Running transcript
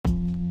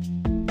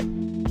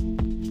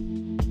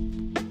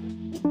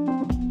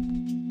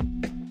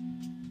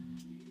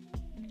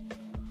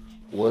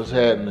What's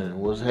happening?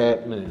 What's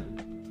happening?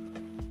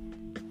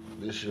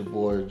 This your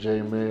boy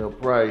J Mail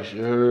Price,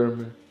 you heard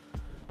me?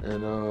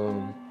 And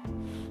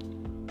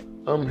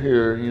I'm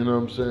here, you know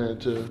what I'm saying,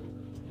 to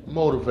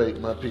motivate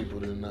my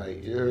people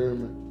tonight, you heard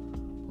me?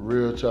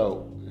 Real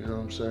talk, you know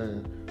what I'm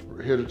saying?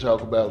 We're here to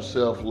talk about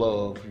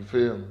self-love, you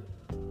feel me?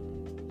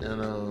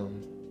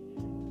 And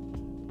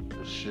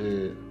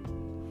shit.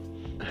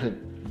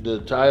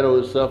 The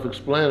title is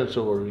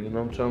self-explanatory, you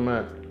know what I'm talking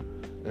about?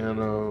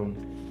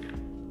 And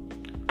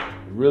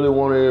really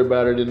want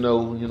everybody to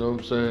know, you know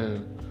what I'm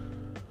saying?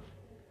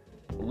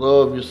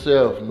 Love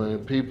yourself,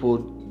 man. People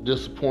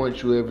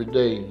disappoint you every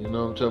day, you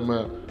know what I'm talking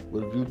about?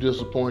 But if you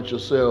disappoint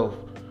yourself,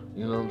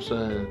 you know what I'm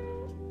saying?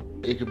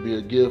 It could be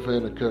a gift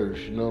and a curse,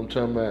 you know what I'm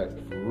talking about?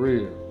 For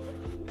real.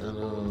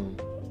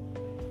 And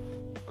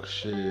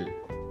shit.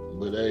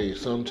 But hey,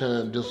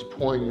 sometimes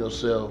disappointing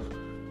yourself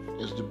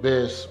is the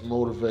best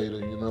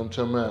motivator, you know what I'm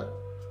talking about?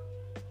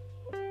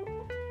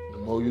 The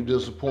more you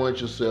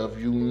disappoint yourself,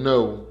 you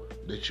know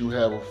that you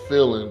have a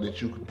feeling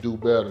that you could do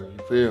better, you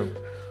feel me?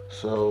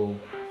 So,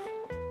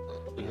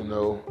 you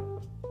know,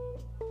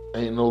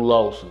 ain't no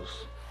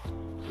losses.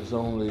 It's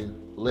only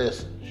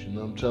lessons, you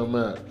know what I'm talking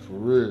about? For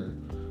real.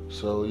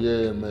 So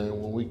yeah,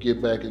 man, when we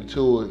get back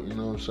into it, you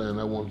know what I'm saying,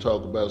 I want to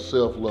talk about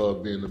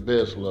self-love being the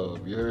best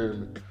love, you heard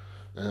me?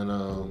 And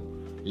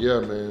yeah,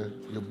 man,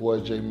 your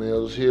boy J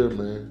Mail is here,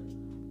 man.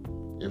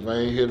 If I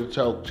ain't here to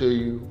talk to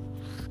you,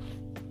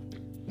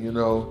 you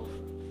know,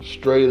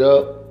 straight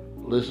up,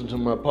 listen to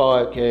my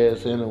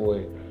podcast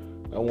anyway.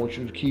 I want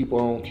you to keep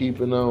on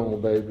keeping on,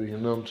 baby. You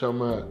know what I'm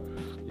talking about?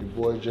 Your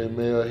boy J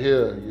Mail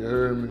here. You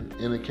heard me?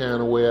 Any kind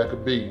of way I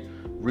could be.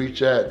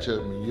 Reach out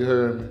to me. You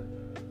heard me?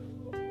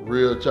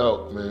 Real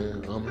talk,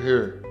 man. I'm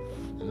here.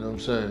 You know what I'm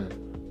saying?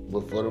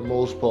 But for the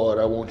most part,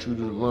 I want you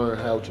to learn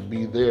how to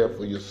be there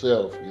for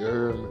yourself. You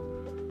heard me?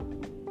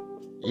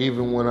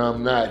 Even when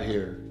I'm not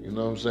here. You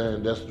know what I'm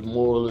saying? That's the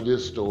moral of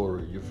this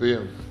story. You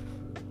feel me?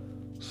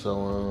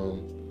 So,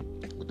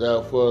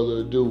 without further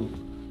ado,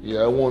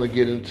 yeah, I want to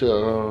get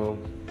into,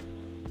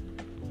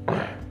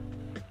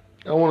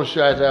 I want to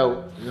shout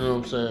out, you know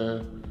what I'm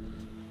saying,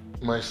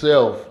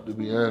 myself, to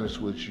be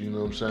honest with you, you know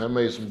what I'm saying. I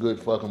made some good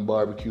fucking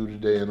barbecue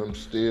today, and I'm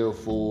still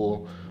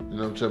full, you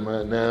know what I'm talking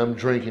about. Now I'm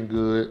drinking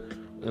good,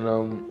 and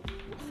I'm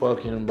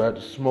fucking about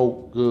to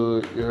smoke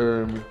good, you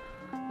heard me,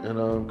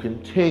 and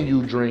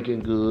continue drinking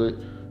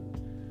good.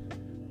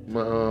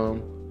 My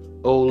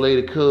old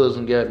lady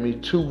cousin got me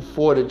 2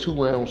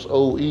 42-ounce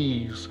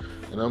OEs,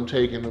 and I'm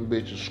taking them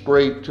bitches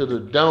straight to the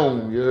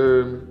dome, you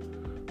heard me?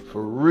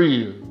 For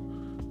real.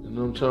 You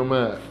know what I'm talking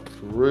about?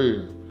 For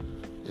real.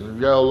 And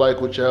if y'all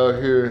like what y'all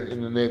hear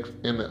in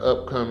the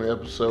upcoming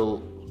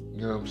episode,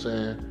 you know what I'm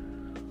saying?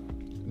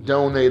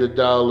 Donate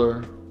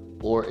 $1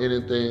 or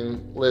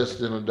anything less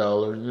than $1,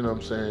 you know what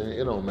I'm saying?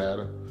 It don't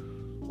matter.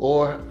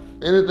 Or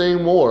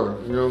anything more,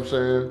 you know what I'm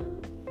saying?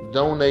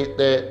 Donate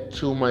that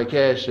to my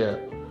Cash App,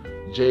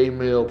 J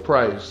Mail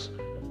Price,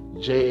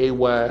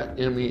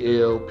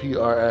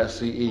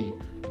 JAYMELPRICE. You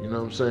know what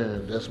I'm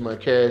saying? That's my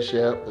Cash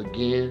App.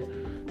 Again,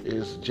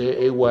 it's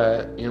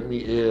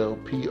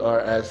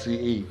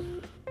JAYMELPRICE.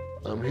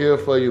 I'm here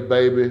for you,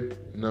 baby. You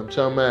know what I'm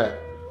talking about?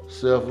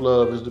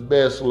 Self-love is the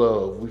best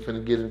love. We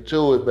finna get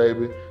into it,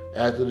 baby,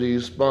 after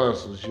these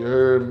sponsors. You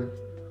heard me?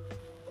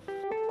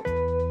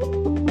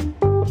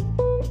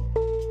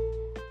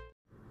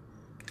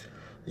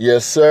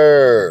 Yes,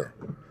 sir.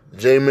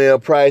 J Mail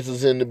Price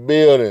is in the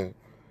building.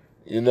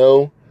 You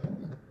know?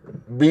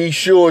 Be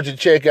sure to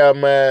check out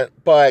my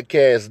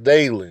podcast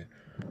daily.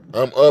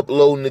 I'm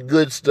uploading the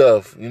good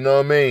stuff. You know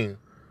what I mean?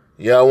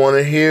 Y'all want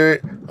to hear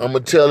it? I'm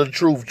going to tell the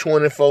truth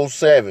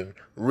 24/7.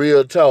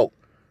 Real talk.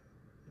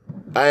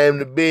 I am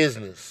the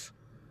business.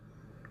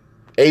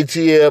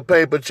 ATL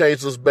Paper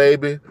Chasers,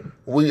 baby.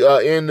 We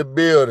are in the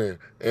building,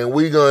 and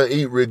we going to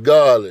eat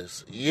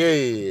regardless.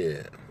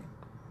 Yeah.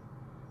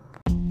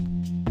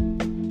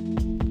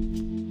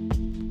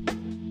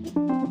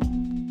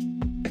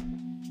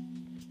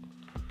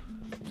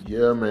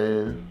 Yeah,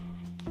 man.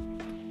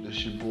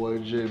 This your boy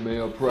J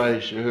Mail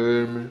Price, you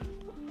heard me?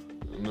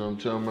 You know what I'm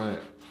talking about?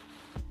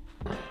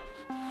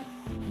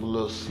 I'm a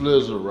little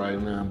slizzard right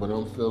now, but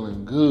I'm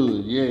feeling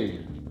good, yeah.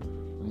 You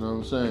know what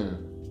I'm saying?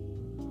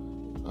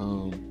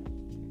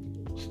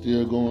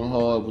 Still going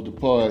hard with the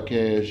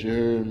podcast, you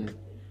heard me?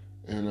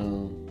 And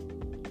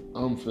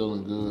I'm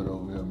feeling good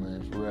over here,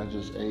 man. For real, I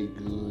just ate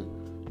good,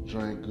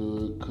 drank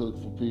good, cooked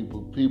for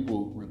people.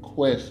 People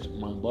request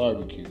my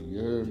barbecue, you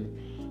heard me?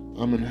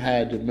 I'm in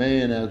high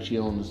demand out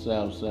here on the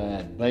south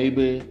side,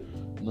 baby.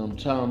 You know what I'm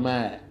talking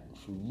about?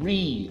 For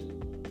real.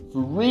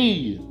 For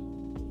real.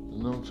 You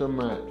know what I'm talking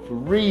about? For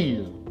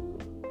real.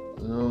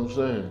 You know what I'm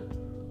saying?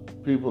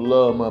 People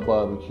love my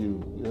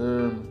barbecue. You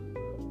heard me?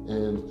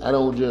 And I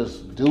don't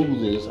just do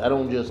this. I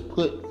don't just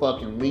put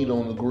fucking meat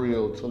on the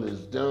grill till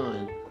it's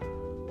done.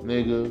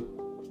 Nigga,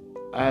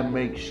 I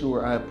make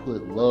sure I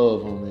put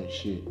love on that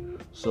shit.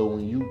 So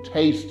when you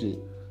taste it,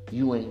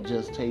 you ain't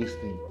just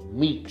tasting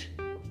meat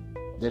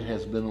that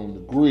has been on the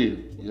grill.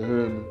 You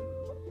heard me?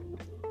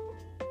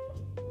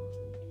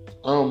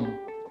 I'm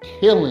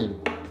killing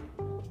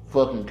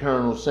fucking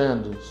Colonel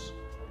Sanders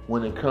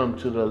when it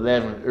comes to the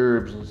 11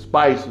 herbs and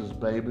spices,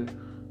 baby.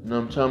 You know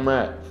what I'm talking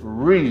about? For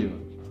real.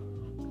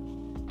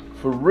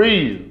 For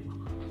real.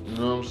 You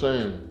know what I'm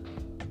saying?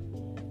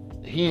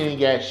 He ain't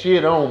got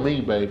shit on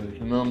me, baby.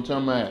 You know what I'm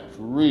talking about?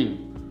 For real.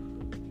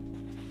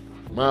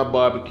 My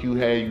barbecue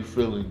had you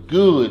feeling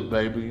good,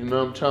 baby. You know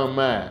what I'm talking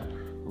about?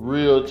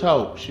 Real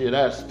talk. Shit,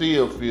 I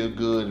still feel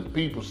good and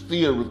people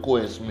still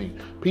request me.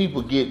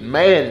 People get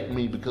mad at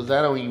me because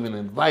I don't even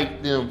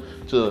invite them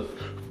to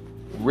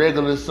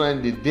regular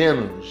Sunday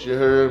dinners. You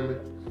heard me?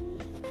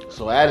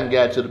 So I done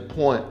got to the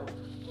point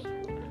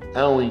I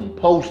don't even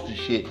post the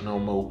shit no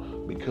more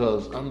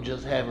because I'm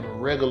just having a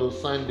regular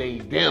Sunday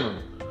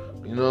dinner.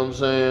 You know what I'm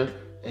saying?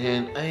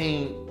 And I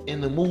ain't in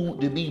the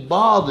mood to be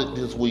bothered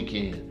this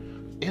weekend.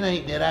 It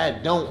ain't that I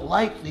don't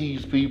like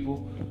these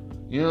people.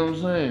 You know what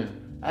I'm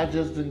saying? I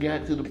just done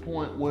got to the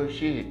point where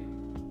shit,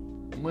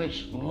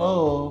 much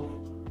love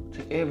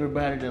to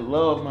everybody that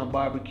love my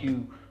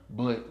barbecue,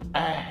 but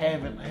I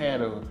haven't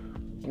had a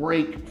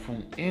break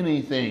from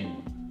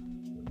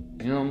anything.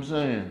 You know what I'm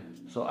saying?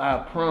 So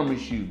I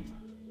promise you,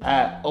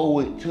 I owe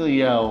it to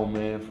y'all,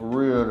 man, for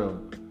real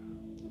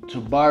though,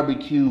 to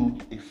barbecue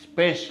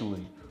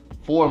especially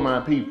for my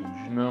people.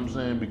 You know what I'm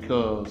saying?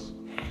 Because,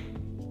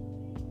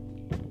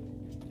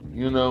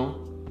 you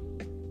know,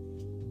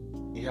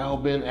 y'all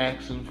been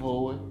asking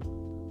for it,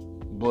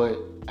 but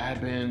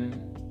I've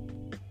been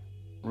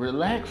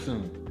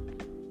relaxing.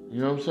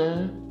 You know what I'm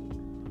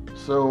saying?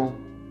 So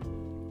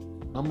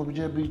I'm gonna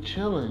just be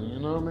chilling. You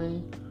know what I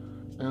mean?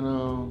 And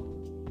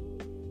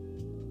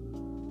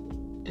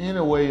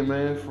anyway,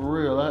 man, for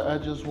real, I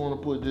just want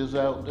to put this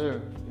out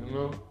there. You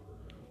know,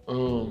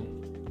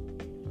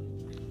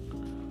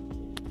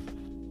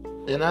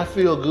 and I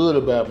feel good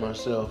about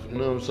myself. You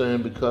know what I'm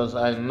saying? Because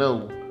I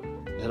know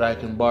that I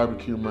can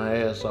barbecue my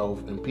ass off,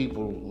 and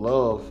people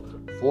love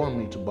for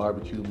me to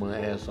barbecue my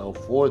ass off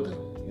for them.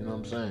 You know what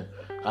I'm saying?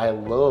 I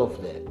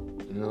love that.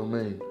 You know what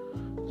I mean?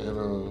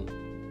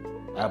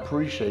 And I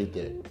appreciate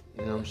that.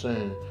 You know what I'm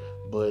saying?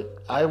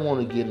 But I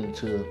want to get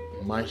into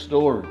my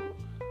story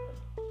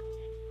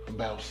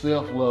about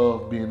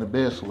self-love being the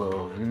best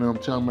love. You know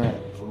what I'm talking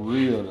about? For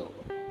real though.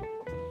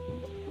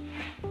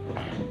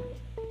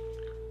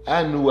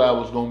 I knew I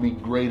was going to be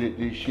great at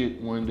this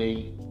shit one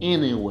day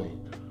anyway.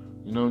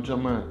 You know what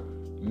I'm talking about?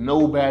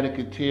 Nobody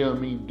could tell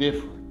me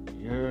different.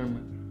 You hear me?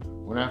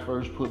 When I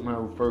first put my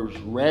first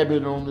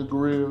rabbit on the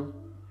grill,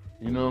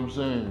 you know what I'm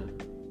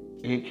saying?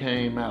 It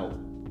came out.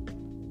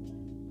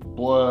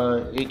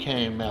 Boy, it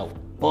came out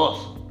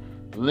busting.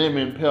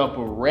 Lemon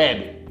pepper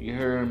rabbit. You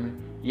hear me?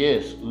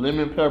 Yes,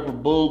 lemon pepper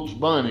Bugs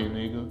Bunny,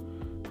 nigga.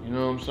 You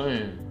know what I'm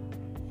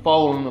saying?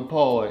 Falling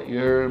apart. You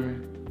hear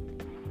me?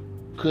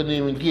 Couldn't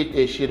even get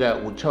that shit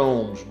out with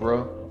Tomes,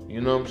 bro.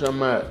 You know what I'm talking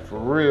about? For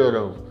real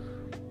though.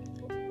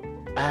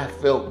 I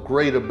felt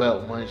great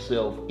about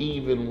myself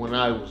even when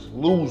I was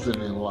losing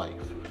in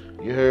life.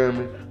 You hear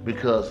me?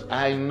 Because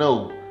I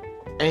know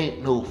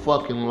ain't no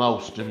fucking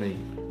loss to me.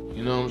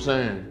 You know what I'm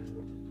saying?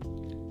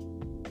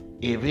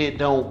 If it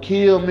don't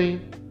kill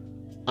me,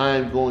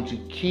 I'm going to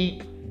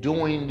keep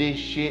doing this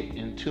shit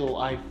until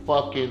I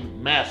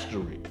fucking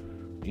master it.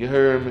 You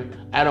heard me?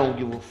 I don't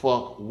give a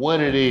fuck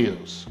what it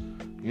is.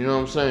 You know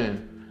what I'm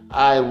saying?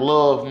 I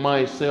love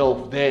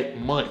myself that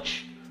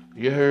much.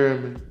 You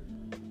heard me?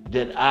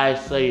 That I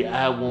say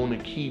I want to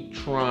keep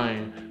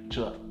trying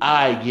till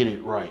I get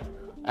it right.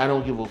 I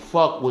don't give a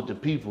fuck what the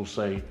people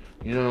say.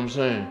 You know what I'm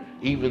saying?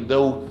 Even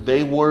though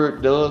their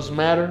word does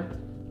matter,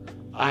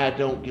 I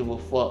don't give a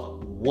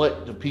fuck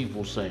what the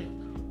people say.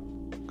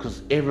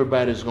 Because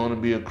everybody's going to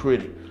be a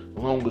critic.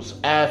 As long as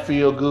I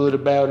feel good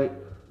about it,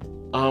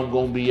 I'm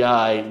going to be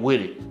alright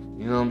with it.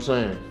 You know what I'm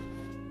saying?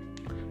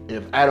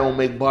 If I don't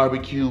make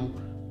barbecue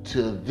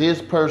to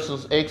this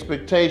person's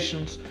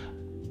expectations,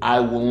 I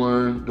will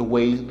learn the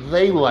way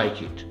they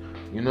like it.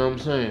 You know what I'm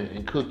saying?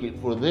 And cook it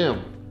for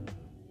them.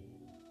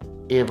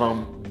 If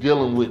I'm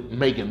dealing with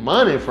making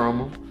money from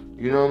them,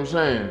 you know what I'm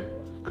saying?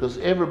 Because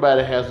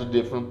everybody has a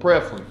different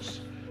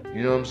preference.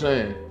 You know what I'm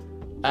saying?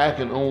 I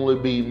can only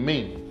be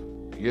me.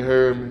 You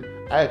heard me?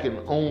 I can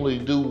only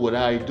do what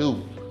I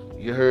do.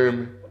 You heard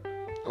me?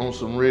 On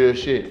some real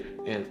shit.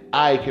 And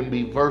I can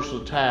be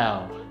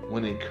versatile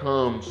when it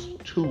comes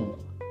to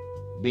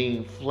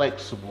being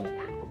flexible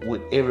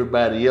with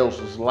everybody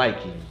else's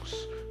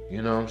likings.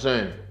 You know what I'm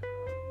saying?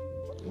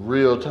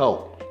 Real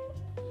talk.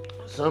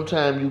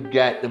 Sometimes you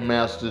got to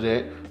master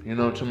that, you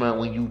know what I'm talking about,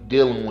 when you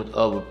dealing with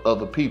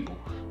other people.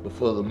 But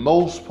for the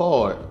most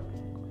part,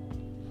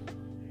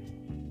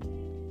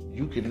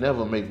 you can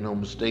never make no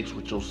mistakes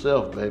with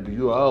yourself, baby.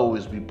 You'll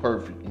always be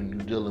perfect when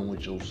you're dealing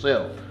with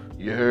yourself.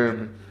 You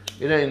heard me?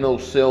 It ain't no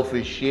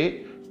selfish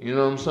shit. You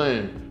know what I'm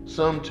saying?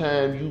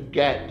 Sometimes you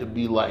got to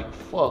be like,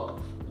 fuck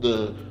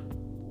the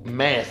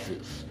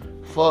masses.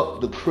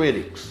 Fuck the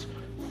critics.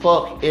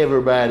 Fuck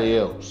everybody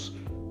else.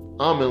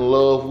 I'm in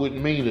love with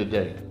me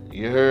today.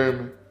 You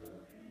heard me?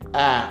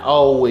 I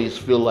always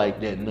feel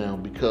like that now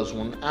because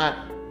when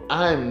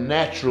I'm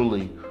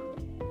naturally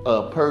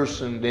a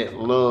person that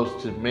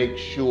loves to make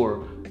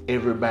sure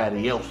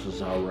everybody else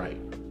is all right.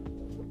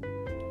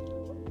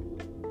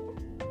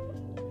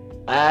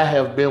 I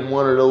have been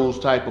one of those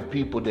type of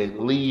people that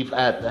leave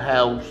at the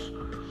house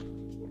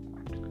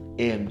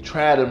and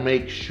try to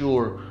make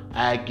sure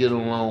I get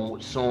along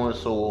with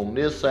so-and-so on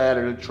this side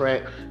of the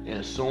track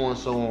and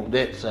so-and-so on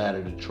that side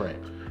of the track.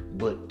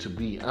 But to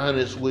be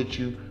honest with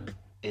you,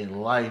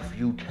 in life,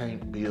 you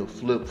can't be a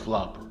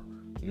flip-flopper.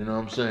 You know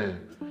what I'm saying?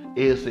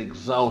 It's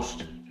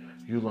exhausting.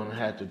 You're going to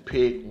have to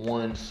pick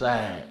one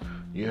side.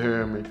 You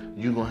hear me?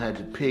 You're going to have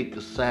to pick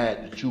the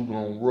side that you're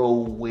going to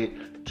roll with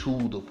till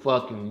the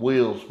fucking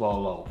wheels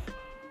fall off.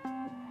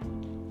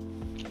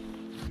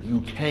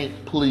 You can't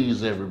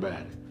please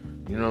everybody.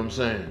 You know what I'm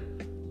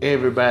saying?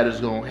 Everybody's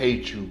going to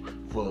hate you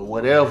for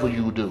whatever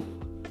you do.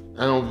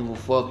 I don't give a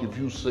fuck if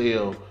you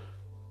sell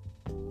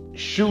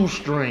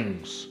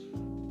shoestrings.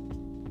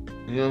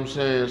 You know what I'm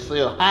saying?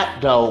 Sell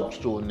hot dogs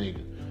to a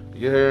nigga.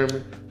 You hear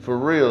me? For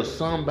real,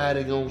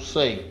 somebody gonna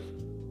say,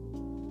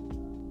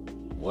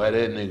 why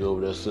that nigga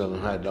over there selling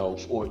hot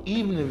dogs? Or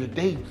even if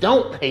they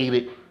don't hate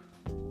it,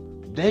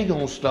 they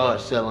gonna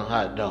start selling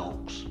hot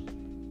dogs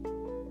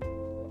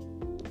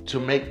to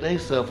make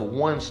themselves a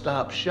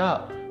one-stop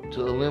shop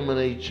to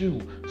eliminate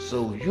you.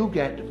 So you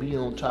got to be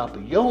on top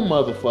of your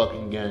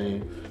motherfucking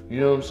game. You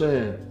know what I'm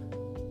saying?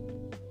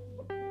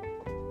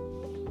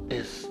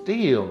 And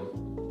still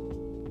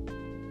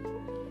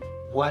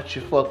watch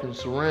your fucking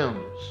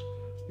surroundings.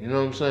 You know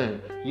what I'm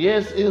saying?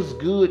 Yes, it's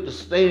good to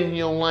stay in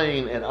your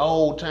lane at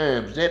all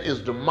times. That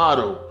is the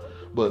motto.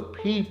 But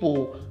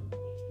people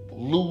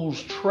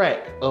lose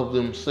track of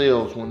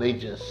themselves when they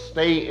just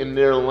stay in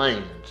their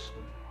lanes.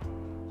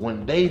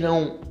 When they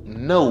don't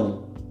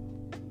know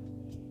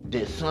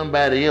that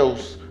somebody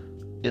else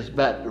is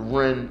about to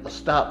run a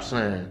stop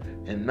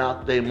sign and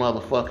knock their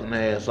motherfucking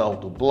ass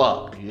off the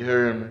block. You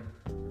hear me?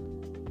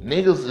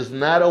 Niggas is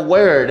not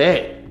aware of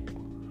that.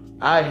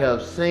 I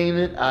have seen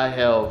it. I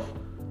have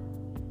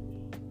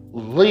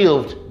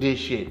lived this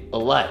shit a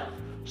lot.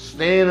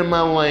 Staying in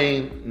my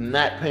lane,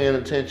 not paying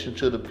attention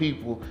to the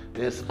people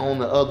that's on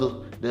the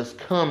other, that's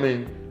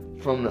coming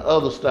from the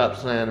other stop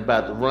sign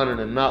about to run it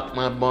and knock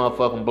my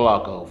motherfucking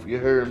block off. You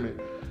heard me?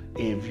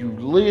 If you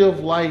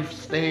live life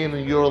staying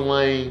in your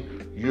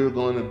lane, you're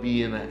going to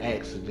be in an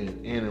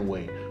accident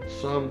anyway.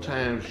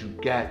 Sometimes you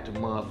got to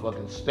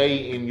motherfucking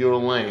stay in your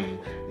lane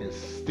and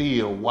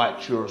still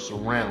watch your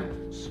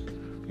surroundings.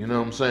 You know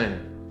what I'm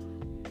saying?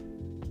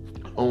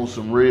 On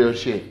some real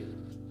shit.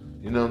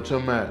 You know what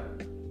I'm talking about?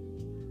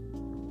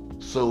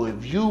 So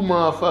if you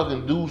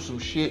motherfucking do some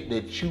shit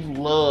that you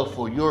love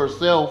for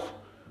yourself,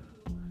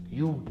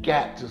 you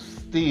got to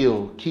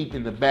still keep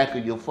in the back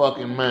of your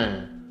fucking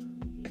mind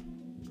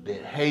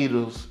that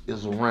haters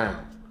is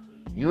around.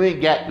 You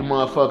ain't got to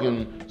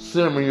motherfucking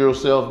simmer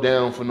yourself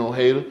down for no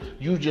hater.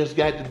 You just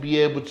got to be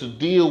able to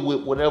deal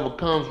with whatever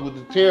comes with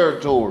the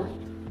territory.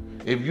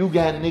 If you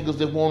got niggas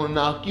that want to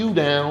knock you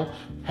down,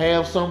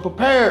 have some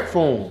prepared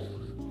for them.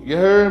 You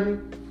heard me?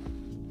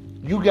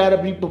 You got to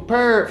be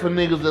prepared for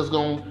niggas that's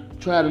going to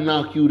try to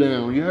knock you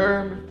down. You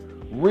heard me?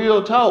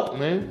 Real talk,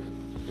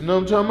 man. You know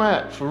what I'm talking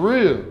about? For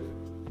real.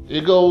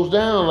 It goes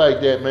down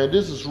like that, man.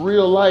 This is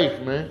real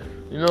life, man.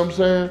 You know what I'm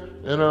saying?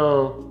 And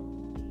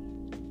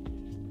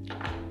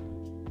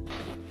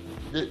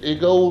it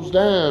goes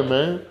down,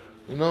 man.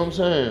 You know what I'm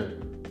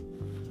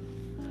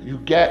saying? You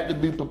got to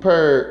be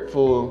prepared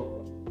for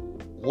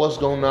what's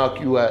gonna knock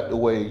you out the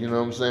way, you know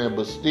what I'm saying?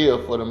 But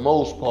still, for the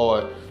most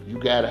part, you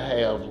gotta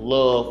have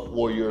love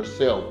for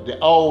yourself.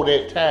 All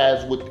that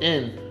ties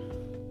within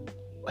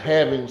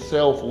having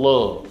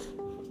self-love.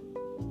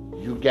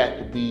 You got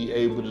to be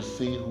able to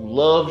see who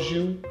loves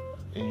you,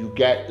 and you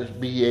got to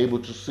be able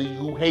to see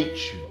who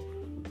hates you.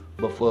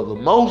 But for the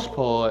most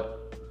part,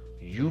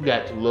 you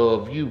got to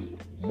love you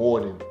more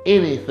than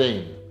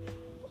anything.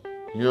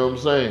 You know what I'm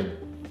saying?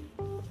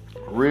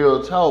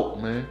 Real talk,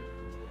 man.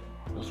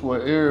 That's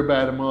where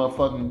everybody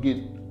motherfucking get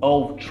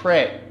off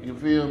track. You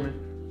feel me?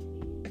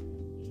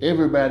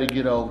 Everybody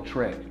get off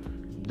track.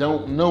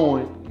 Not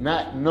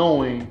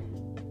knowing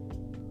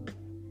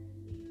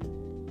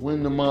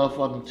when the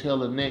motherfucking tell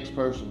the next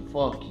person,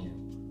 fuck you.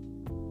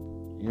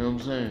 You know what I'm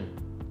saying?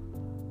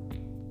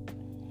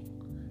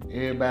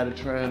 Everybody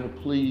trying to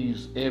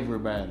please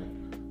everybody.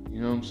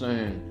 You know what I'm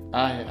saying?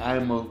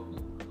 I'm a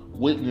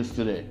witness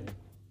to that.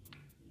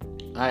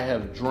 I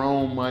have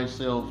drawn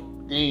myself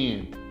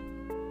in.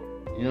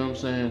 You know what I'm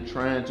saying?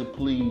 Trying to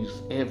please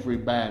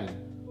everybody.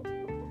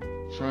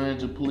 Trying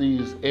to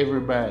please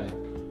everybody.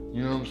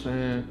 You know what I'm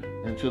saying?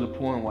 And to the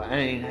point where I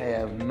ain't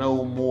have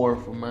no more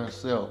for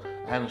myself.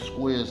 I done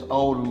squeezed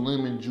all the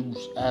lemon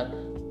juice out,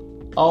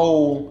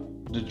 all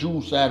the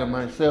juice out of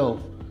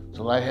myself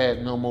till I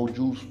had no more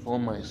juice for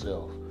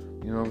myself.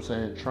 You know what I'm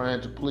saying?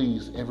 Trying to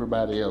please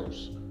everybody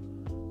else.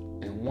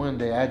 And one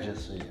day I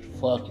just said,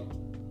 fuck it.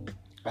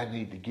 I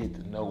need to get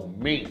to know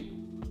me.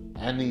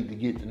 I need to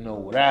get to know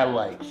what I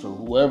like. So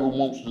whoever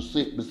wants to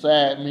sit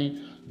beside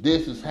me,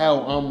 this is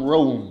how I'm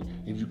rolling.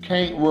 If you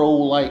can't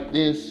roll like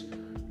this,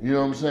 you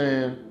know what I'm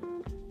saying?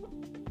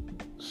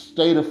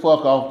 stay the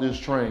fuck off this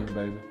train,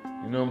 baby.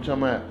 You know what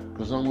I'm talking about?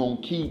 Because I'm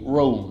going to keep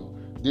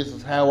rolling. This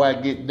is how I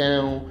get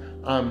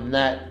down. I'm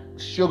not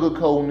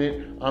sugarcoating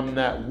it. I'm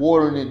not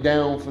watering it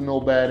down for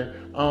nobody.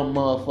 I'm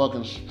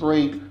motherfucking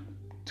straight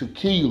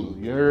tequila.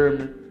 You heard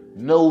me?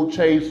 No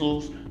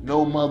chasers,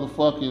 no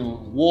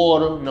motherfucking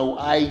water, no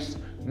ice,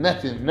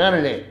 nothing, none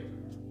of that.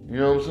 You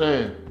know what I'm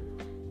saying?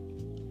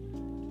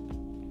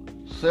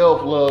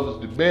 Self-love is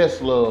the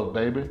best love,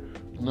 baby.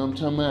 You know what I'm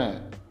talking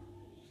about?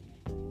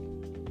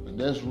 And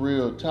that's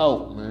real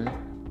talk, man.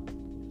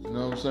 You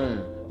know what I'm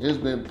saying? It's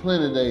been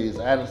plenty of days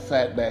I done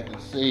sat back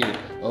and said,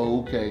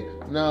 oh, okay,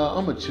 nah,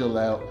 I'm going to chill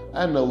out.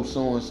 I know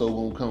so-and-so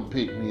going to come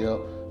pick me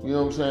up. You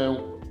know what I'm saying?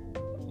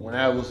 When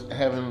I was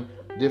having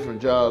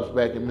different jobs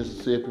back in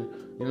Mississippi,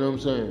 you know what I'm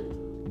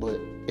saying? But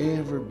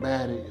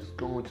everybody is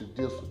going to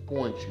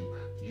disappoint you.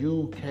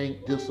 You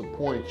can't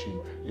disappoint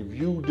you. If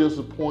you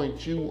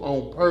disappoint you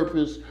on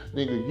purpose,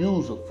 nigga,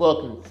 you's a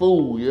fucking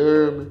fool, you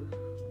heard me?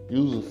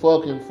 You's a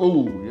fucking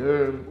fool, you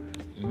heard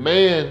me?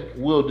 Man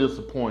will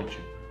disappoint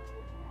you.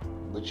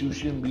 But you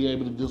shouldn't be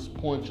able to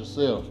disappoint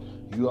yourself.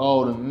 You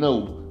ought to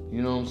know,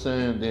 you know what I'm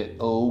saying, that,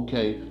 oh,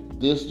 okay,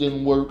 this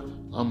didn't work.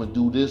 I'm going to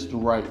do this the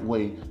right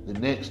way the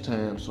next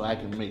time so I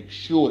can make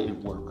sure it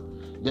works.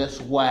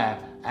 That's why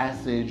I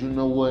said, you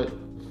know what?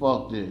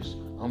 Fuck this.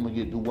 I'm going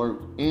to get to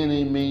work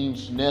any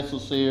means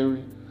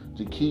necessary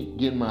to keep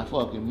getting my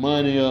fucking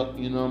money up,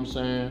 you know what I'm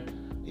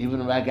saying?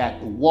 Even if I got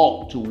to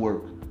walk to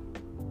work.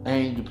 I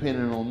ain't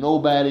depending on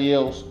nobody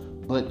else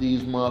but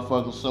these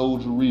motherfucking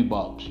Soldier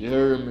Reeboks, you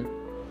heard me?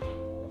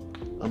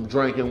 I'm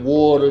drinking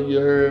water, you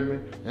heard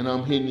me? And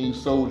I'm hitting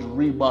these Soldier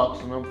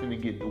Reeboks and I'm finna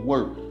get to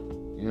work,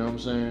 you know what I'm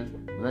saying?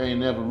 But I ain't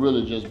never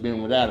really just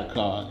been without a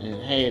car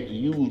and had to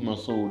use my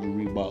Soldier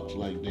Reeboks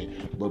like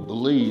that. But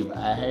believe,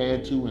 I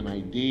had to and I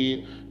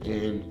did,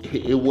 and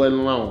it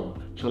wasn't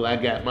long till I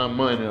got my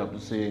money up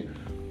and said,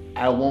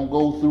 I won't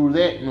go through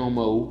that no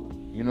more,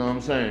 you know what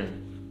I'm saying?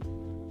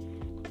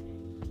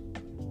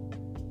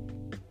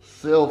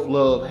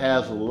 Self-love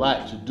has a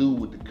lot to do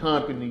with the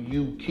company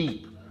you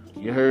keep,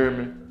 you heard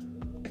me?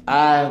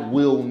 I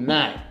will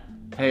not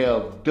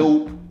have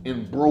dope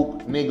and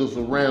broke niggas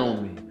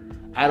around me.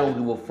 I don't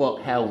give a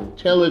fuck how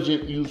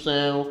intelligent you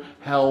sound,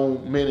 how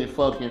many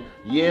fucking,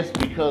 yes,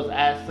 because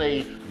I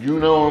say, you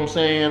know what I'm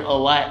saying, a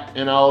lot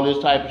and all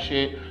this type of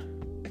shit,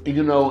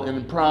 you know,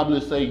 and probably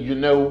say, you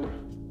know,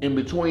 in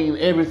between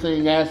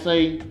everything I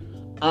say,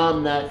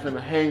 I'm not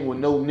finna hang with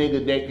no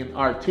nigga that can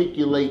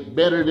articulate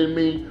better than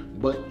me,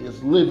 but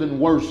is living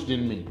worse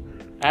than me.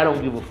 I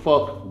don't give a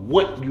fuck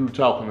what you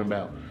talking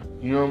about.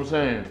 You know what I'm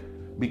saying?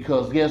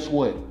 Because guess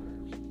what?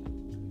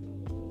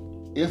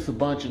 It's a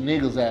bunch of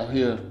niggas out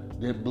here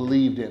that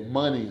believe that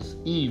money is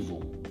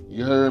evil.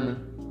 You heard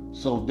me?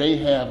 So they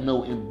have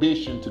no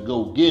ambition to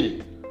go get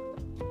it.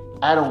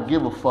 I don't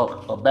give a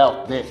fuck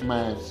about that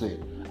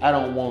mindset. I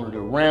don't want it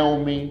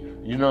around me.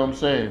 You know what I'm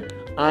saying?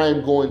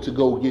 I'm going to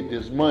go get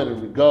this money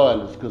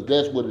regardless, because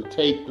that's what it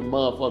takes to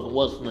motherfucking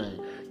what's the name.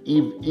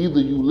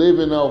 Either you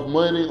living off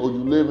money or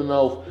you living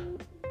off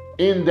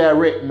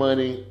indirect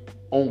money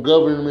on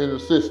government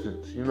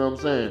assistance. You know what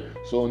I'm saying?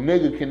 So a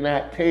nigga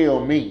cannot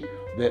tell me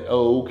that,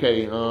 oh,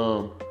 okay,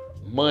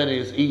 money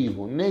is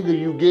evil. Nigga,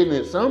 you getting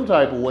it some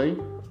type of way.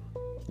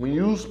 When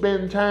you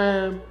spend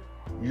time,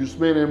 you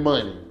spending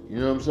money. You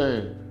know what I'm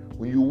saying?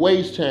 When you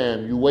waste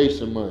time, you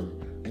wasting money.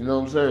 You know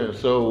what I'm saying?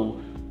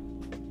 So,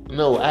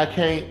 no, I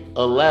can't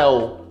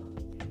allow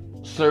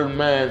certain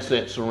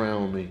mindsets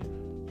around me.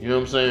 You know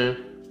what I'm saying?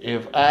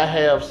 If I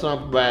have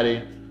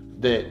somebody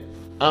that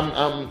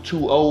I'm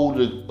too old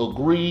to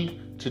agree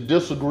to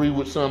disagree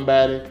with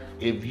somebody,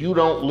 if you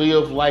don't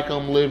live like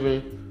I'm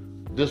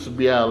living, this will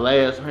be our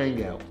last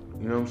hangout.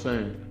 You know what I'm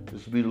saying?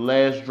 This will be the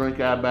last drink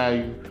I buy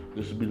you.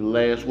 This will be the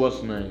last what's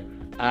the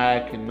name.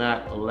 I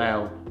cannot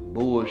allow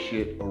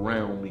bullshit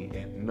around me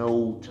at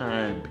no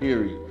time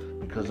period,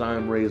 because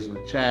I'm raising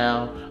a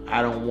child.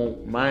 I don't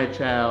want my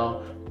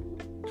child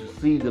to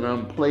see that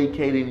I'm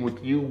placating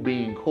with you,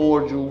 being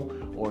cordial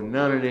or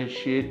none of that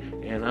shit,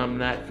 and I'm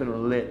not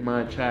finna let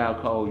my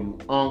child call you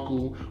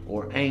uncle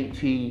or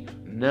auntie,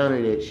 none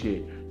of that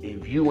shit.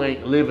 If you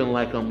ain't living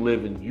like I'm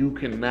living, you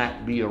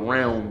cannot be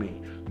around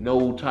me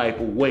no type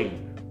of way.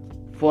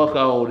 Fuck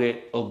all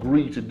that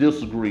agree to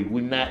disagree.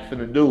 We're not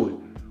finna do it.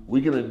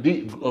 We can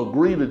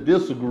agree to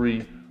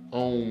disagree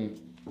on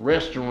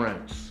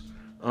restaurants.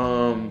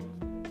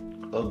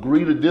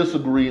 Agree to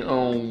disagree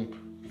on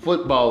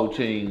football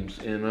teams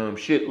and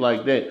shit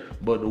like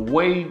that. But the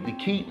way to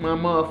keep my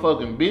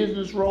motherfucking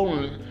business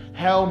rolling,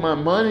 how my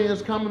money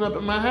is coming up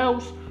in my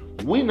house,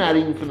 we not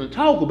even finna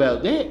talk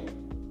about that.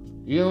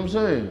 You know what I'm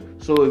saying?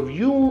 So if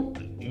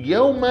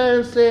your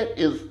mindset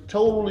is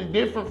totally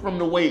different from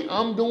the way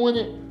I'm doing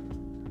it,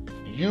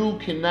 you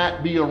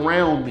cannot be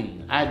around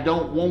me. I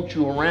don't want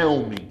you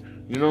around me.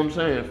 You know what I'm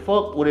saying?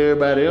 Fuck what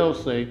everybody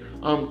else say.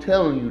 I'm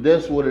telling you,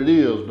 that's what it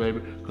is, baby.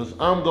 Because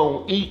I'm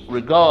going to eat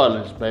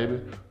regardless, baby.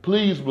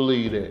 Please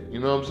believe that. You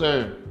know what I'm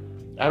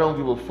saying? I don't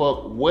give a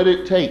fuck what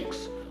it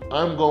takes.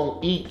 I'm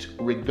going to eat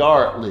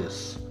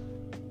regardless.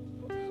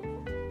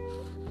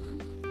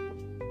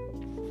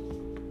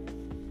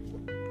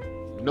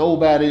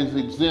 Nobody's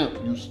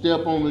exempt. You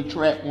step on the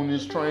track when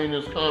this train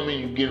is coming,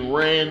 you get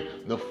ran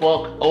the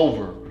fuck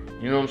over.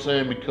 You know what I'm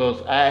saying?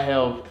 Because I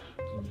have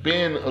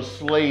been a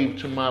slave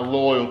to my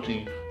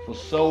loyalty for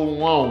so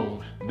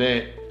long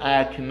that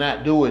I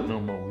cannot do it no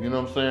more. You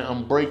know what I'm saying?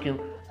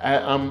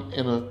 I'm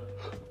in a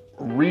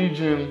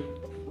region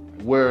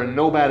where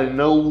nobody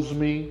knows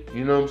me.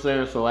 You know what I'm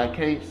saying? So I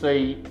can't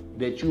say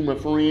that you my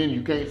friend.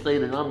 You can't say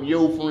that I'm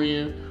your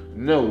friend.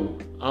 No,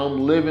 I'm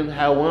living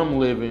how I'm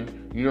living.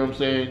 You know what I'm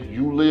saying?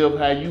 You live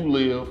how you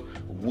live.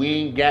 We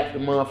ain't got to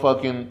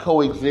motherfucking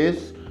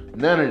coexist.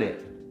 None of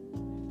that.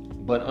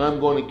 But I'm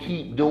going to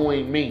keep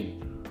doing me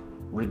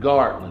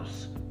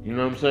regardless. You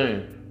know what I'm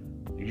saying?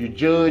 You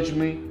judge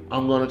me,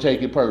 I'm going to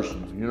take it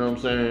personal. You know what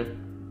I'm saying?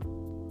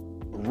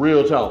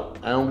 Real talk.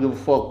 I don't give a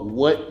fuck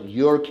what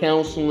you're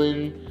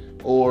counseling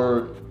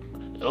or,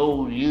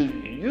 oh,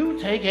 you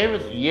take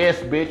everything.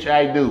 Yes, bitch,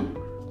 I do.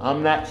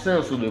 I'm not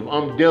sensitive.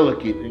 I'm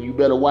delicate, and you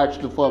better watch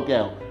the fuck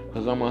out.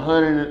 Because I'm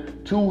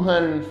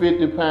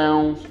 250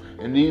 pounds,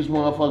 and these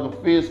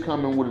motherfucking fists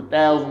coming with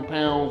 1,000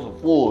 pounds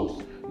of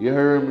force. You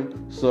heard me?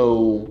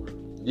 So,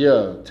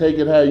 yeah, take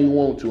it how you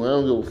want to. I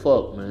don't give a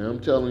fuck, man. I'm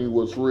telling you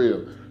what's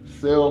real.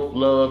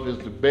 Self-love is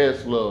the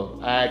best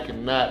love. I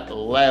cannot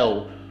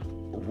allow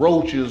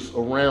roaches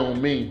around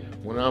me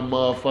when I'm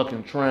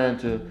motherfucking trying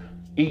to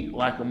eat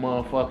like a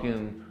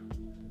motherfucking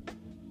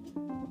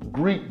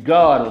Greek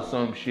god or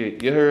some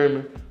shit. You heard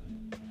me?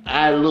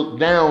 I look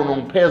down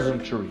on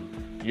peasantry.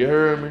 You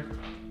heard me?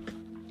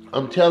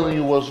 I'm telling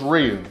you what's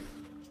real.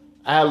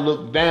 I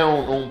look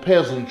down on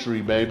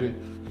peasantry, baby.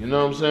 You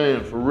know what I'm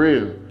saying? For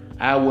real.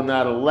 I will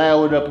not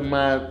allow it up in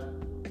my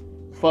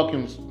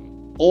fucking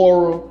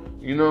aura.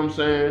 You know what I'm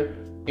saying?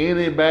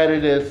 Anybody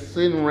that's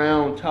sitting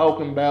around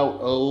talking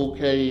about,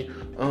 motherfucker,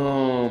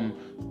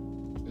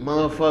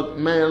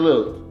 man,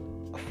 look,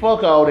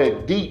 fuck all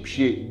that deep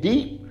shit.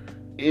 Deep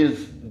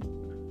is,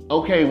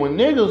 okay, when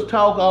niggas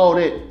talk all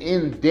that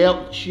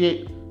in-depth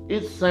shit,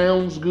 it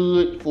sounds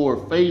good for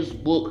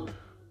Facebook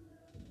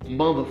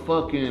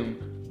motherfucking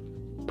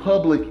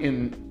public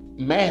and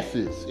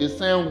masses. It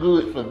sounds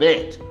good for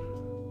that.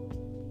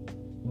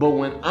 But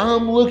when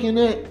I'm looking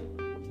at,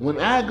 when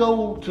I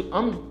go to,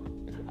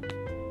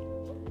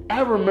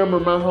 I remember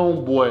my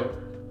homeboy,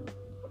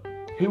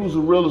 he was a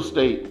real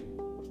estate,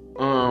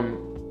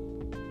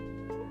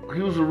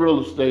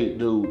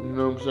 dude, you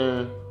know what I'm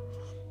saying?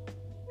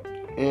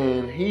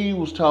 And he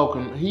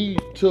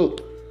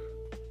took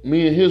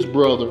me and his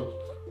brother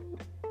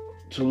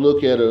to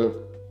look at a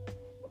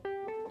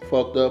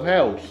fucked up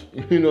house.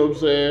 You know what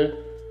I'm saying?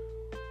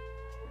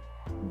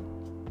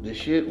 The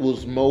shit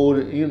was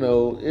molded, you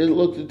know, it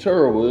looked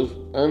terrible. It was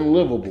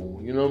unlivable,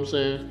 you know what I'm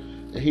saying?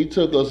 And he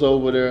took us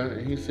over there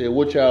and he said,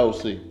 what y'all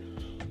see?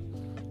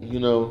 You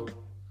know?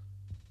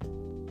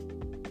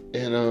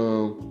 And,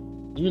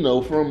 you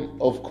know,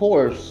 of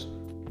course,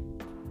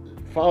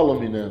 follow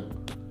me now.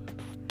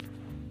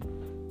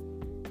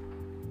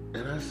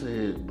 And I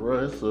said,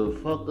 bro, it's a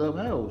fucked up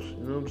house.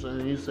 You know what I'm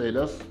saying? He said,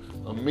 that's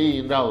 $1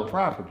 million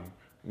property.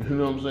 You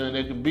know what I'm saying?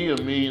 That could be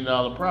 $1 million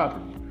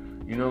property.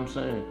 You know what I'm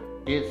saying?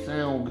 It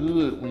sound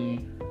good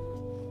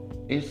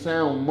it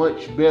sound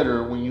much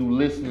better when you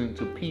listening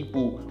to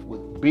people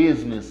with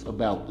business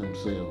about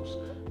themselves.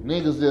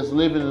 Niggas that's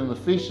living in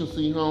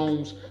efficiency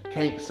homes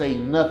can't say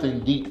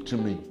nothing deep to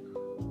me.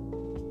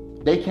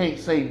 They can't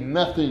say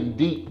nothing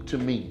deep to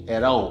me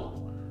at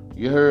all.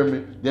 You heard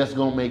me? That's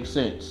gonna make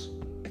sense.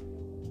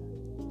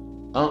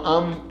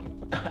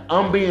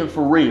 I'm being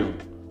for real.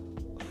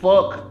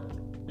 Fuck,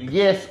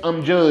 yes,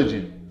 I'm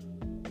judging.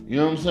 You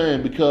know what I'm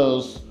saying?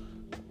 Because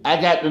I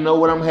got to know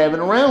what I'm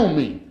having around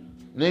me.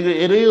 Nigga,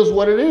 it is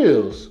what it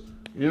is.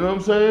 You know what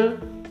I'm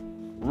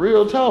saying?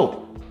 Real talk.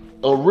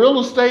 A real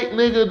estate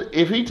nigga,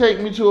 if he take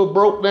me to a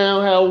broke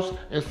down house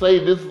and say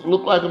this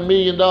look like $1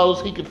 million,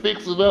 he can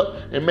fix it up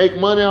and make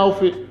money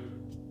off it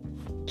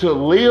to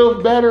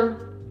live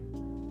better.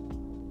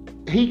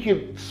 He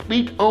can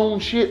speak on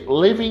shit,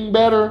 living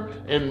better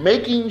and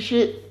making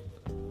shit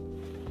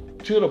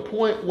to the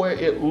point where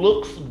it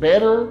looks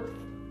better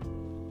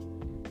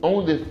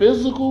on the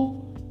physical.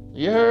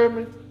 You heard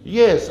me?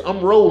 Yes,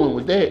 I'm rolling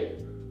with that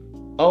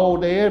all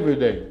day, every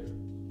day.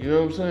 You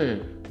know what I'm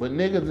saying? But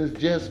niggas is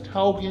just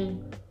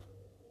talking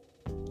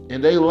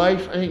and their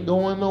life ain't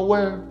going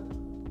nowhere.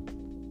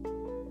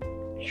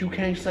 You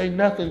can't say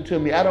nothing to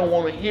me. I don't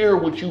want to hear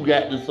what you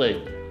got to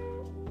say.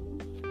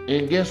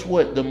 And guess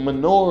what? The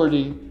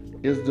minority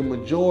is the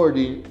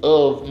majority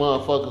of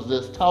motherfuckers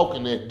that's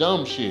talking that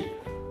dumb shit.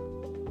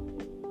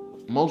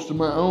 Most of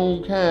my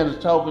own kind is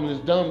talking this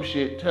dumb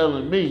shit,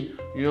 telling me,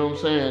 you know what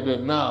I'm saying,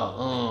 that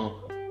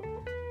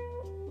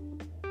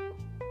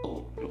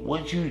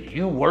what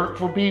you work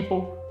for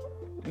people?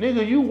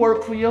 Nigga, you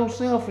work for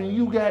yourself and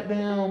you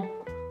goddamn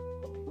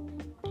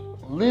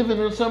living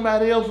in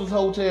somebody else's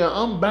hotel.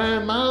 I'm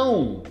buying my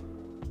own.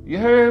 You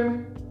heard me?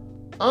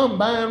 I'm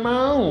buying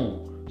my own.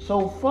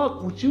 So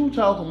fuck what you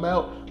talking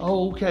about.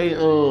 Oh, okay,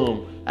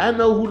 I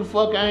know who the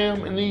fuck I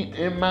am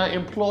and my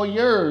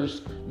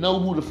employers know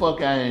who the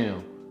fuck I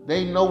am.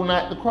 They know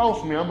not to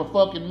cross me. I'm a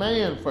fucking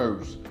man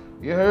first.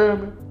 You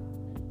heard me?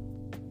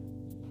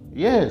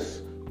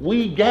 Yes,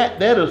 we got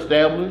that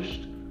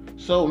established.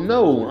 So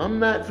no, I'm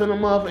not finna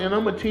motherfucker, and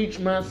I'm gonna teach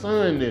my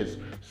son this.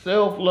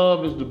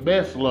 Self-love is the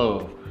best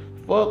love.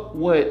 Fuck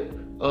what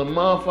a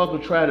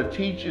motherfucker try to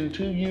teach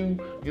into you.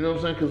 You know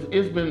what I'm saying? Because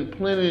it's been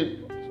plenty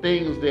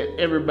things that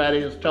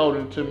everybody has taught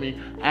into me.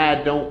 I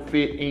don't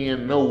fit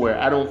in nowhere.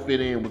 I don't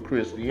fit in with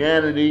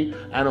Christianity.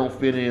 I don't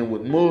fit in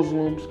with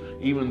Muslims,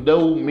 even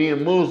though me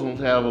and Muslims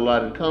have a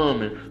lot in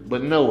common.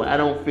 But no, I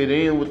don't fit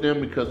in with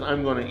them because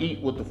I'm going to eat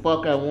what the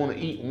fuck I want to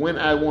eat when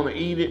I want to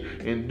eat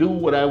it and do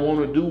what I want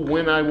to do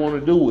when I want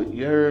to do it.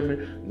 You heard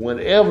me?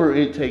 Whatever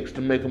it takes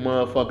to make a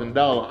motherfucking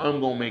dollar, I'm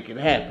going to make it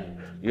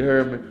happen. You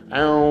heard me?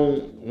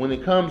 When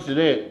it comes to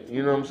that,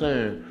 you know what I'm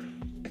saying?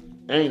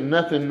 Ain't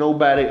nothing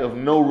nobody of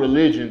no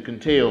religion can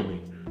tell me.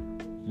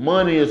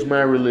 Money is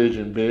my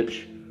religion,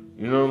 bitch.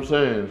 You know what I'm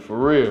saying? For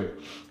real.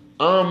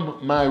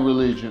 I'm my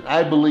religion.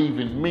 I believe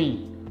in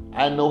me.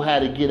 I know how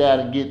to get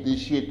out and get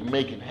this shit to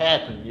make it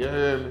happen. You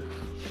heard me?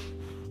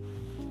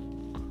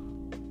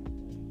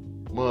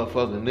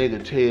 Motherfucking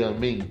nigga tell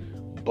me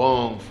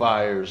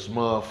bonfires,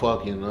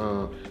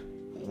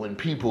 when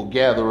people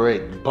gather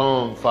at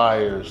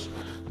bonfires,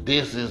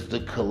 this is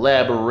the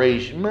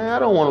collaboration. Man, I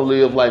don't want to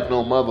live like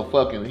no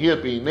motherfucking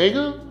hippie,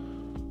 nigga.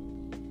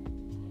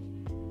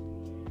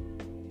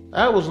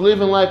 I was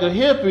living like a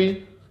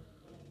hippie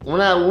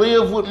when I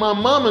lived with my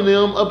mom and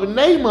them up in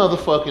they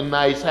motherfucking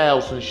nice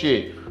house and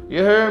shit. You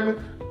heard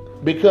me?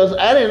 Because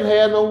I didn't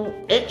have no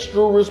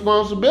extra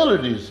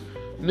responsibilities.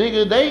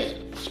 Nigga, they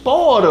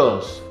spoiled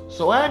us.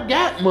 So I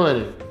got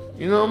money.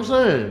 You know what I'm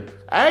saying?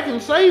 I can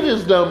say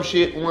this dumb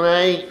shit when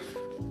I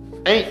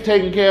ain't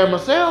taking care of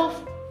myself.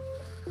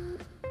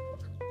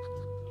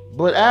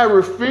 But I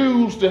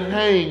refuse to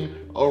hang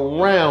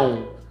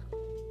around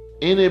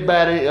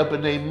anybody up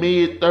in their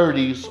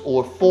mid-30s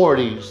or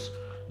 40s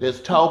that's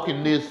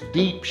talking this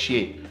deep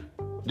shit,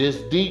 this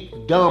deep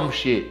dumb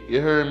shit, you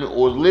heard me?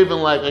 Or living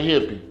like a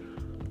hippie,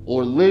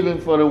 or living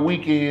for the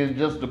weekend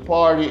just to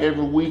party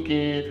every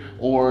weekend,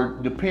 or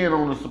depend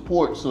on the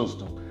support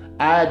system.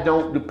 I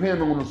don't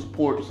depend on the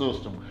support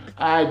system.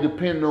 I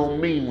depend on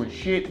me. When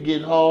shit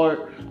get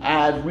hard,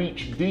 I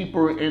reach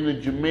deeper into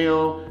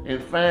Jamel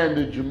and find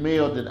the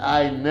Jamel that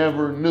I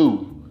never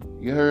knew.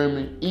 You heard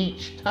me?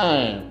 Each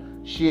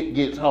time shit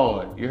gets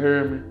hard. You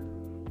heard me?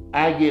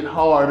 I get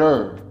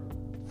harder.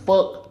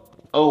 Fuck,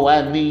 oh,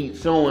 I need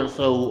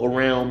so-and-so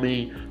around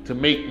me to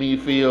make me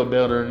feel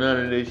better.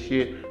 None of this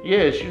shit.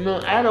 Yes, you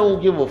know, I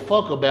don't give a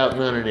fuck about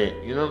none of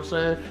that. You know what I'm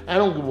saying? I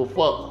don't give a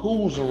fuck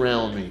who's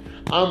around me.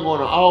 I'm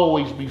going to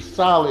always be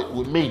solid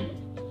with me.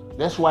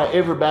 That's why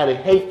everybody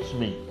hates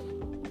me.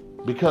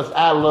 Because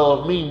I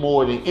love me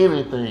more than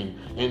anything.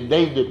 And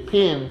they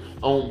depend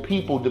on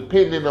people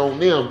depending on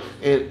them.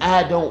 And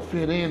I don't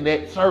fit in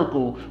that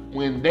circle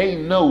when they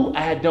know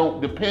I don't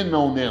depend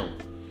on them.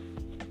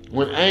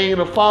 When I ain't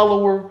a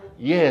follower,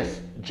 yes,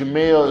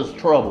 Jamel is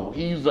trouble.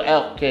 He's the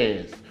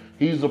outcast.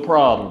 He's a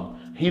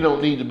problem. He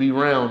don't need to be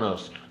around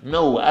us.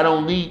 No, I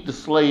don't need the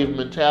slave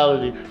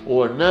mentality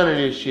or none of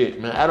this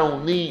shit, man. I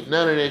don't need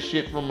none of that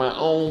shit from my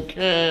own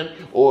kind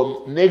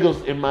or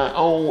niggas in my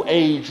own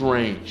age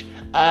range.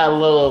 I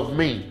love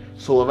me.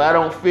 So if I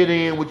don't fit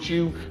in with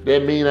you,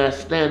 that means I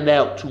stand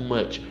out too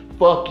much.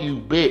 Fuck you,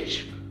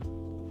 bitch.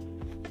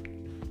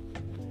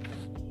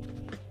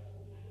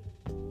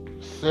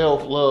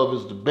 Self-love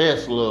is the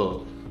best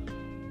love.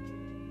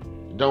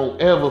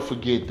 Don't ever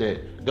forget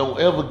that. Don't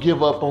ever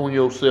give up on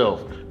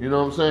yourself. You know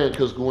what I'm saying?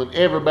 Because when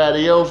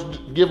everybody else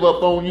give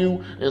up on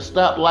you and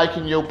stop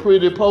liking your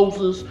pretty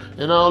posters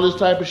and all this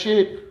type of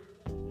shit,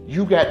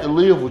 you got to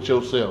live with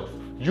yourself.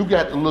 You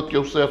got to look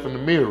yourself in the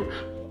mirror.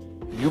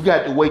 You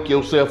got to wake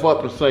yourself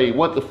up and say,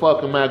 what the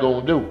fuck am I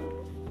going to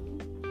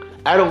do?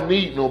 I don't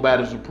need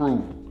nobody's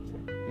approval.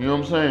 You know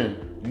what I'm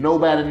saying?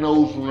 Nobody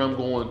knows when I'm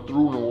going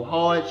through no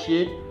hard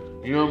shit.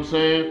 You know what I'm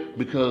saying?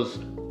 Because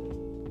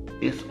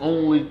it's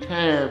only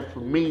time for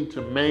me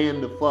to man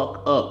the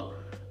fuck up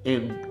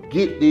and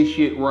get this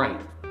shit right.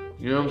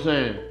 You know what I'm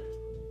saying?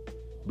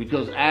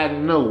 Because I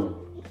know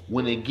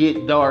when it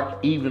get dark,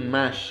 even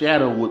my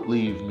shadow would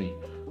leave me.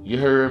 You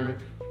heard me?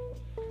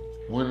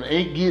 When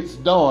it gets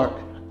dark,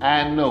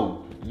 I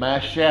know my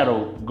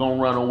shadow gonna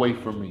run away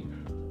from me.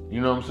 You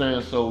know what I'm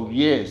saying? So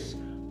yes,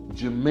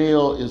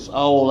 Jamel is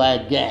all I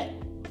got.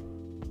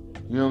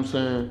 You know what I'm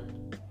saying?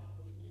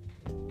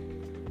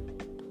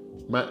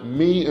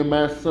 Me and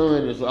my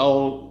son is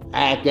all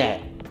I got.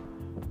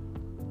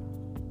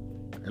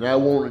 And I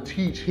want to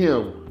teach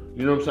him.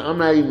 You know what I'm saying? I'm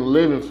not even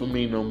living for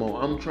me no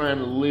more. I'm trying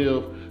to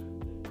live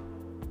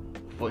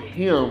for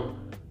him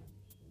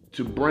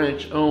to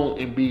branch on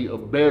and be a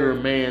better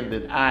man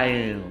than I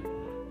am.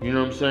 You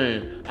know what I'm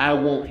saying? I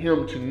want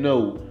him to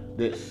know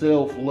that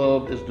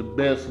self-love is the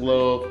best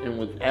love, and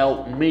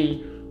without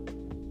me,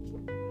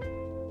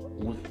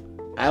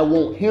 I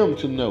want him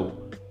to know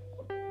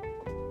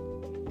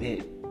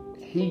that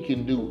he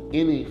can do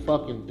any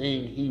fucking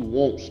thing he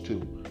wants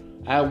to.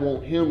 I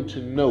want him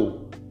to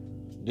know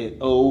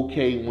that,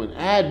 okay, when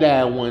I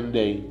die one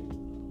day,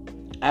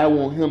 I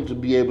want him to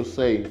be able to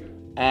say,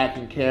 I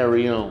can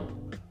carry on.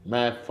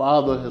 My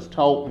father has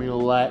taught me a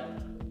lot.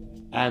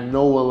 I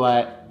know a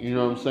lot, you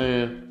know what I'm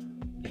saying?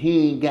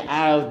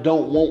 I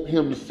don't want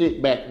him to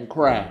sit back and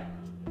cry.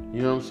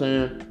 You know what I'm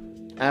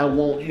saying? I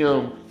want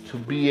him to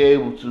be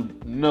able to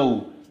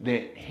know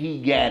that he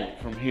got it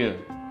from here.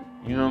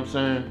 You know what I'm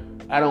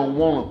saying? I don't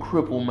want to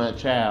cripple my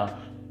child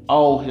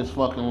all his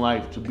fucking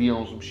life to be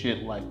on some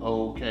shit like,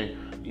 oh, okay,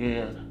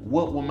 yeah,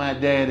 what will my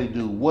daddy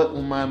do? What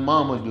will my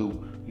mama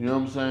do? You know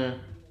what I'm saying?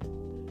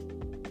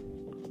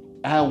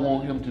 I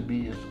want him to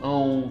be his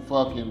own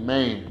fucking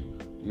man.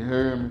 You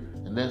heard me?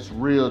 And that's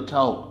real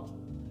talk.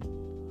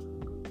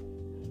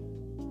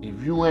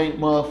 If you ain't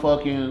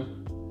motherfucking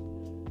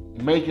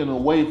making a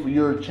way for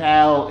your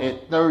child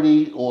at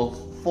 30 or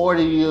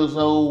 40 years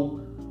old,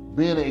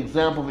 being an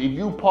example, if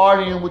you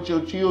partying with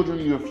your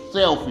children, you're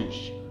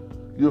selfish.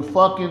 You're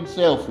fucking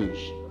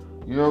selfish.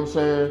 You know what I'm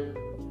saying?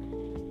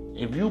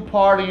 If you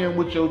partying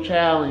with your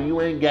child and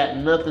you ain't got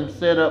nothing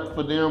set up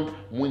for them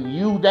when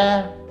you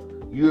die,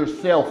 you're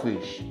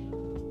selfish.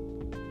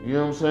 You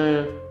know what I'm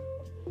saying?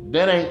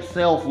 That ain't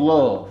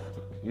self-love.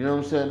 You know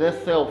what I'm saying?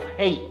 That's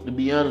self-hate, to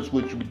be honest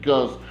with you,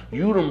 because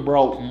you done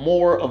brought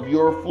more of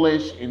your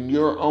flesh and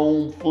your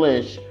own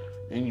flesh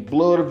and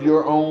blood of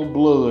your own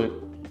blood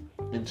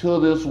into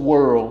this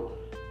world,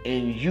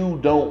 and you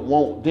don't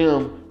want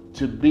them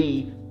to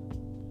be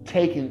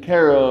taken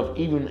care of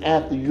even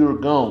after you're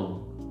gone.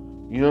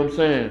 You know what I'm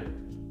saying?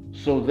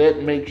 So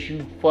that makes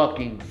you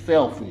fucking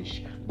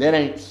selfish. That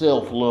ain't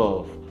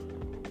self-love.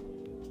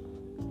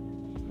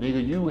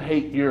 Nigga, you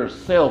hate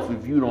yourself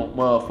if you don't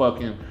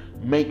motherfucking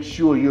make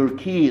sure your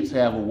kids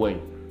have a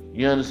way.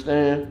 You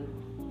understand?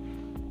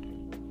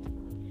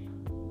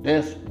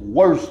 That's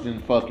worse than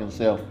fucking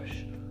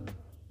selfish.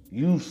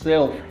 You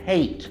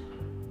self-hate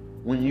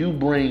when you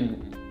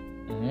bring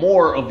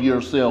more of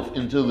yourself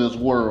into this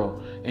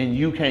world and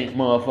you can't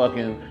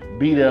motherfucking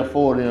be there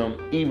for them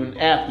even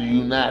after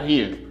you not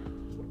here.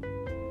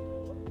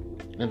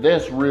 And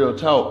that's real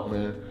talk,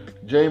 man.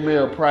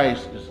 Jamel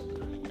Price is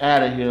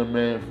out of here,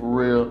 man, for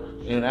real.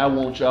 And I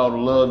want y'all to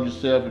love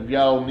yourself. If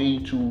y'all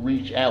need to,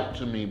 reach out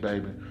to me,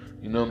 baby.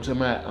 You know what I'm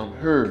talking about? I'm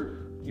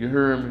here. You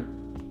hear me?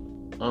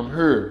 I'm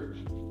here.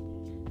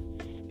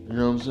 You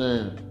know what I'm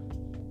saying?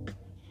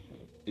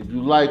 If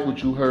you like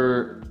what you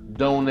heard,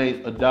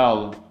 donate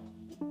 $1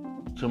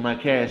 to my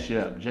Cash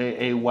App,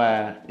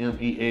 JAYMELPRICE.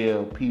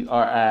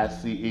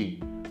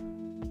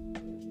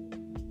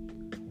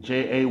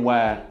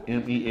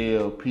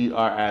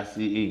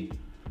 JAYMELPRICE.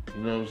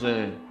 You know what I'm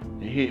saying?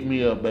 And hit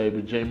me up,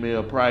 baby.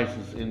 Jamel Price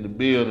is in the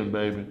building,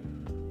 baby.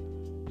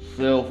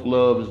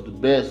 Self-love is the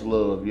best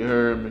love. You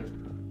heard me?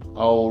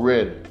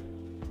 Already.